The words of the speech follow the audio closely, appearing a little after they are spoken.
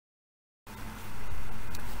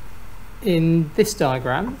in this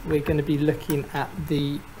diagram, we're going to be looking at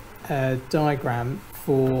the diagram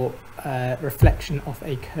for reflection of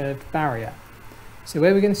a curved barrier. So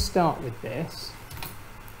where we're going to start with this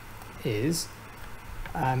is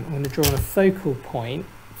I'm going to draw on a focal point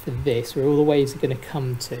for this where all the waves are going to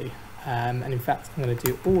come to, and in fact I'm going to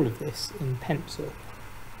do all of this in pencil.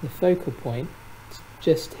 The focal point is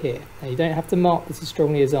just here. Now you don't have to mark this as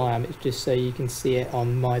strongly as I am, it's just so you can see it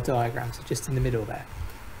on my diagram, so just in the middle there.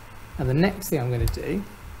 Now the next thing I'm going to do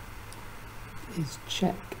is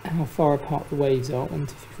check how far apart the waves are. 1,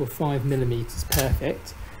 2, 3, 4, 5 millimeters,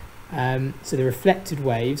 perfect. So the reflected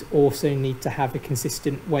waves also need to have a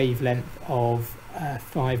consistent wavelength of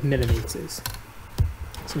 5 millimeters.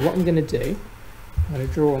 So what I'm going to do, I'm going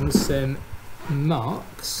to draw on some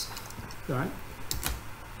marks, right,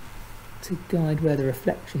 to guide where the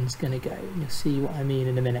reflection's going to go, and you'll see what I mean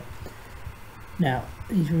in a minute. Now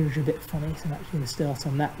these rulers are a bit funny, so I'm actually going to start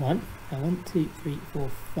on that one. Now 1, 2, 3, 4,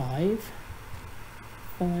 5,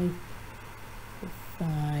 5,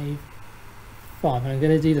 5, 5, and I'm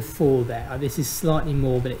going to do the 4 there. This is slightly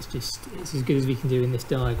more, but it's as good as we can do in this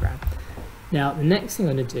diagram. Now the next thing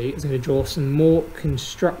I'm going to do is I'm going to draw some more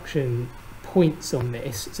construction points on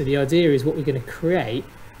this. So the idea is what we're going to create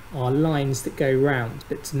are lines that go round,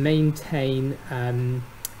 but to maintain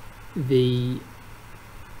the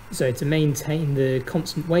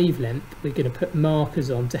constant wavelength, we're going to put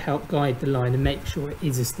markers on to help guide the line and make sure it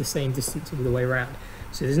is the same distance all the way around.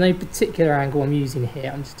 So there's no particular angle I'm using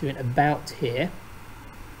here, I'm just doing about here.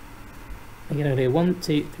 I'm going to do 1,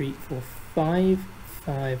 2, 3, 4, 5,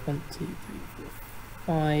 5, 1, 2, 3, 4,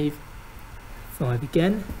 5, 5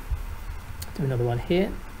 again. Do another one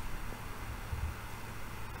here.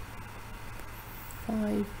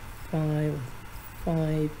 5, 5,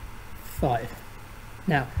 5, 5.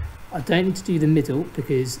 Now I don't need to do the middle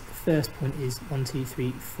because the first point is 1, 2,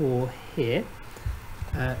 3, 4 here.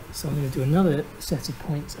 So I'm going to do another set of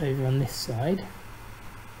points over on this side.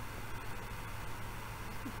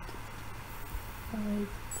 5,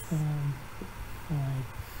 5, 5,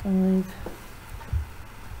 5.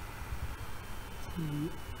 2,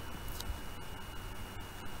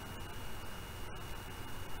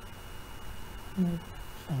 5,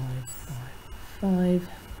 5, 5.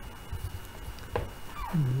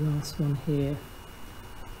 And the last one here.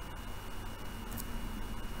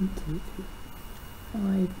 1, 2, 3,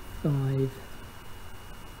 5, 5, 5,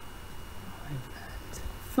 and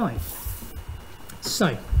 5.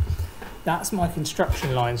 So that's my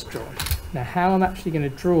construction lines drawn. Now how I'm actually going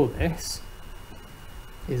to draw this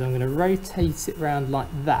is I'm going to rotate it around like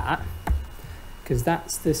that, because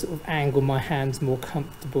that's the sort of angle my hand's more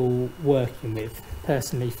comfortable working with,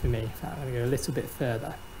 personally for me. In fact, I'm going to go a little bit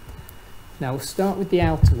further. Now we'll start with the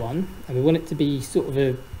outer one, and we want it to be sort of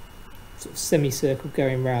a semicircle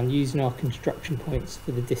going round using our construction points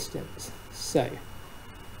for the distance. So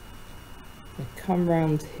I come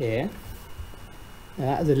round here. Now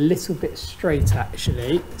that is a little bit straight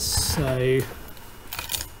actually, so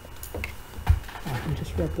I can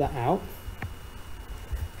just rub that out.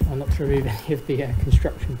 I'm not to remove any of the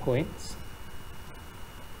construction points.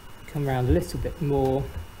 Come around a little bit more.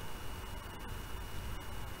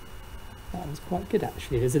 That one's quite good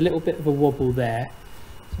actually. There's a little bit of a wobble there.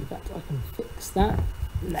 So in fact I can fix that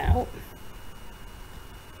now.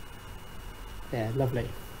 There, lovely.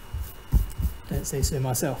 Don't say so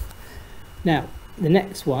myself. Now the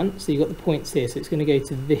next one, so you've got the points here, so it's going to go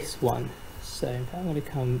to this one. So in fact I'm going to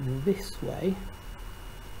come this way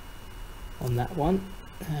on that one,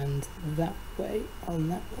 and that way on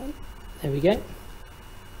that one. There we go.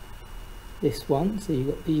 This one, so you've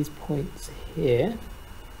got these points here,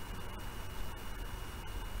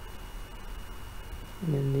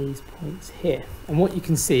 and then these points here. And what you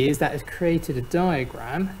can see is that has created a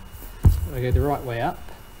diagram. I'm going to go the right way up.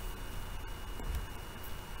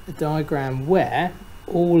 A diagram where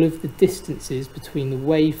all of the distances between the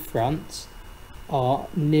wave fronts are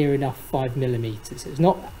near enough 5 millimeters. It's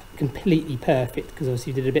not completely perfect because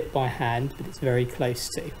obviously you did a bit by hand, but it's very close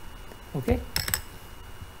to. Okay.